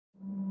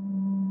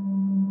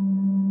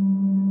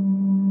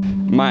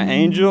My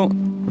angel,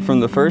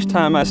 from the first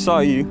time I saw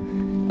you,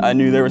 I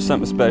knew there was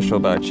something special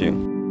about you.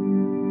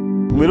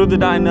 Little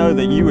did I know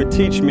that you would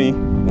teach me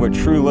what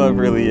true love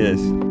really is.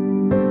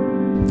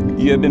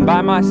 You have been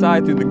by my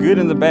side through the good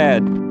and the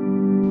bad,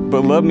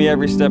 but loved me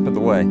every step of the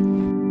way.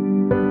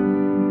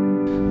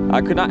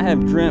 I could not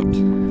have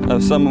dreamt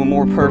of someone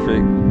more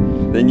perfect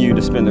than you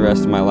to spend the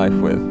rest of my life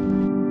with.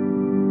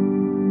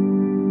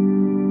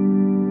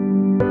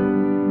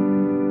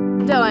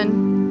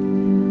 Dylan,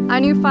 I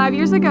knew 5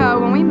 years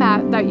ago when we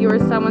met that you were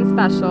someone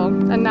special,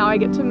 and now I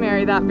get to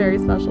marry that very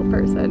special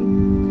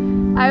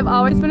person. I have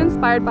always been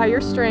inspired by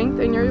your strength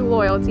and your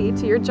loyalty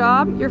to your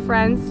job, your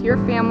friends, your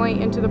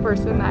family, and to the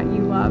person that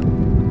you love.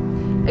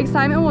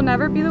 Excitement will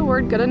never be the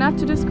word good enough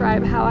to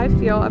describe how I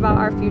feel about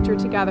our future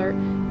together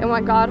and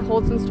what God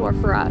holds in store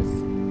for us.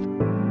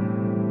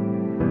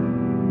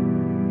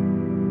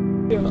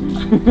 You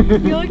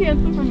look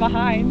handsome from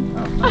behind.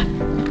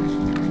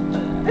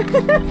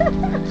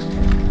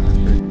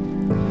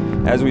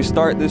 As we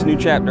start this new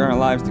chapter in our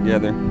lives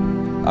together,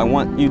 I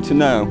want you to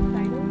know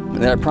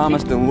that I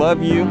promise to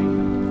love you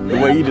the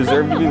way you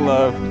deserve to be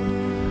loved,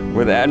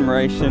 with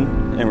admiration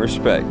and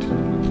respect.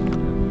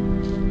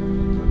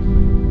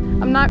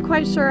 I'm not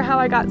quite sure how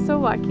I got so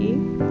lucky,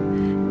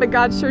 but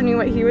God sure knew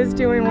what He was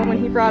doing when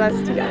He brought us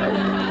together.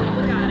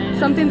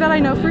 Something that I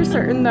know for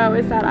certain, though,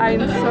 is that I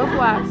am so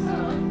blessed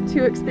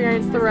to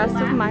experience the rest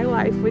of my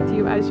life with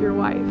you as your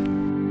wife.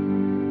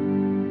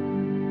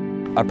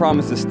 I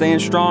promise to stand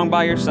strong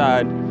by your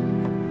side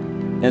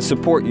and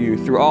support you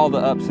through all the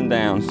ups and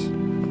downs.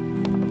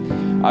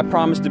 I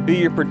promise to be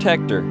your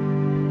protector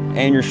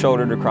and your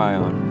shoulder to cry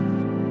on.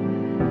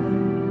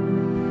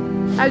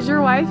 As your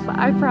wife,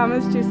 I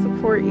promise to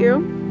support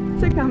you,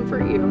 to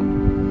comfort you,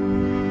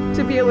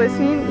 to be a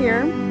listening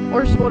ear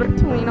or shoulder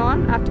to lean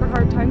on after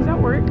hard times at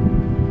work.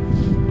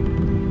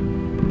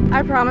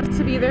 I promise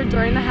to be there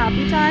during the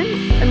happy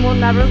times and will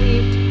never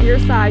leave your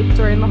side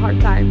during the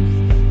hard times.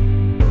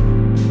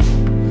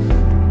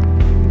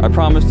 I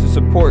promise to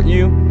support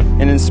you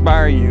and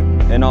inspire you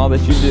in all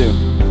that you do.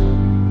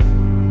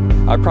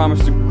 I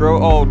promise to grow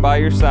old by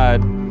your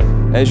side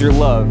as your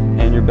love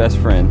and your best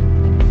friend.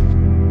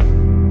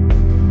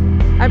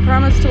 I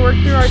promise to work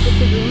through our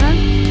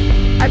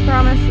disagreements. I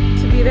promise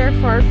to be there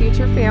for our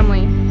future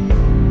family.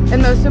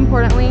 And most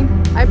importantly,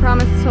 I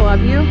promise to love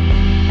you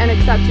and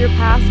accept your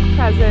past,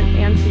 present,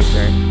 and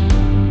future.